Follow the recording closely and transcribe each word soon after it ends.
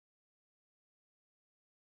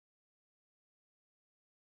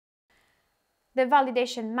the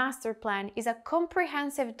Validation Master Plan is a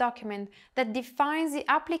comprehensive document that defines the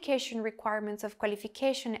application requirements of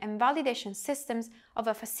qualification and validation systems of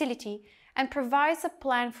a facility and provides a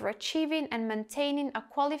plan for achieving and maintaining a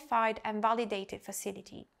qualified and validated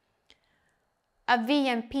facility. A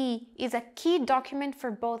VMP is a key document for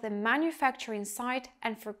both the manufacturing site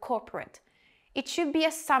and for corporate. It should be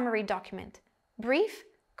a summary document, brief,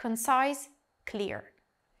 concise, clear.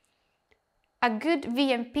 A good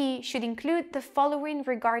VMP should include the following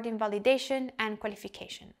regarding validation and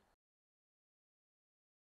qualification.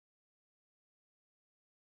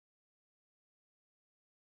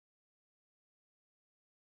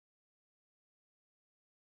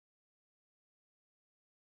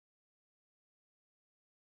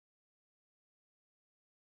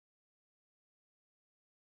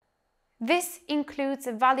 This includes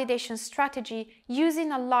a validation strategy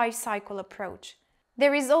using a life cycle approach.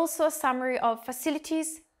 There is also a summary of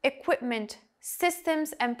facilities, equipment,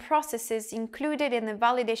 systems and processes included in the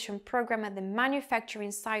validation program at the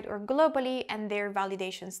manufacturing site or globally and their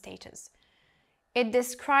validation status. It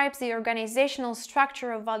describes the organizational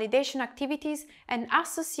structure of validation activities and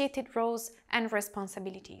associated roles and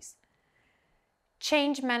responsibilities.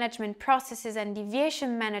 Change management processes and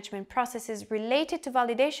deviation management processes related to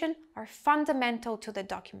validation are fundamental to the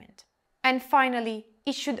document. And finally,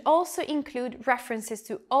 it should also include references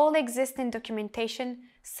to all existing documentation,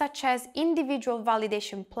 such as individual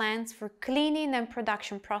validation plans for cleaning and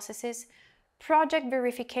production processes, project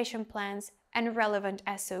verification plans, and relevant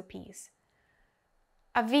SOPs.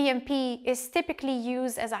 A VMP is typically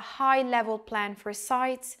used as a high-level plan for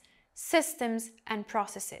sites, systems, and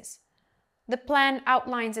processes. The plan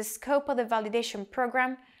outlines the scope of the validation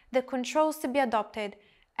program, the controls to be adopted,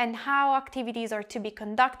 and how activities are to be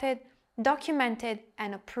conducted, documented,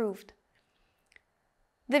 and approved.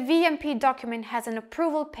 The VMP document has an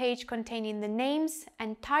approval page containing the names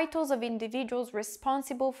and titles of individuals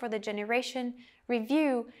responsible for the generation,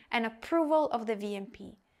 review, and approval of the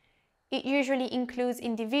VMP. It usually includes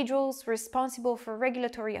individuals responsible for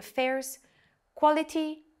regulatory affairs,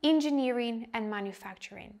 quality, engineering, and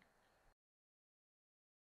manufacturing.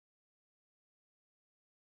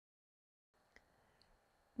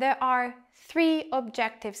 There are 3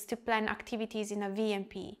 objectives to plan activities in a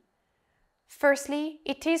VMP. Firstly,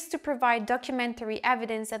 it is to provide documentary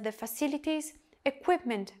evidence that the facilities,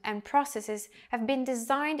 equipment, and processes have been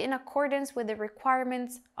designed in accordance with the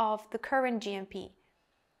requirements of the current GMP.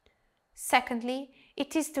 Secondly,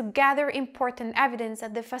 it is to gather important evidence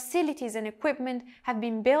that the facilities and equipment have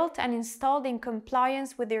been built and installed in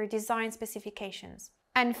compliance with their design specifications.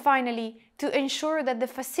 And finally, to ensure that the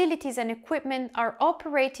facilities and equipment are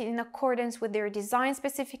operating in accordance with their design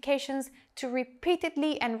specifications to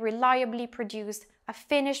repeatedly and reliably produce a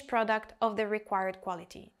finished product of the required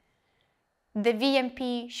quality. The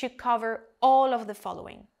VMP should cover all of the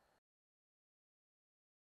following.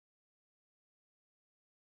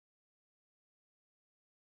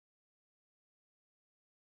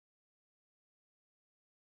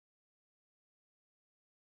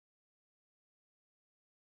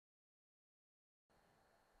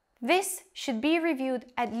 This should be reviewed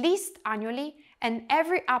at least annually, and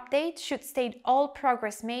every update should state all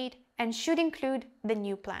progress made and should include the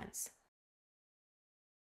new plans.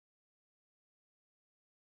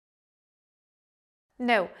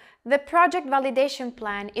 No, the project validation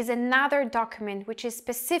plan is another document which is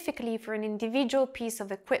specifically for an individual piece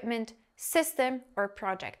of equipment, system, or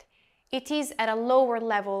project. It is at a lower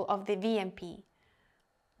level of the VMP.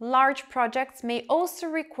 Large projects may also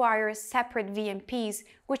require separate VMPs,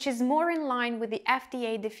 which is more in line with the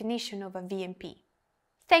FDA definition of a VMP.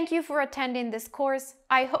 Thank you for attending this course.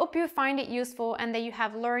 I hope you find it useful and that you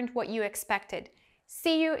have learned what you expected.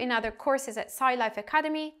 See you in other courses at Scilife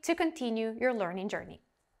Academy to continue your learning journey.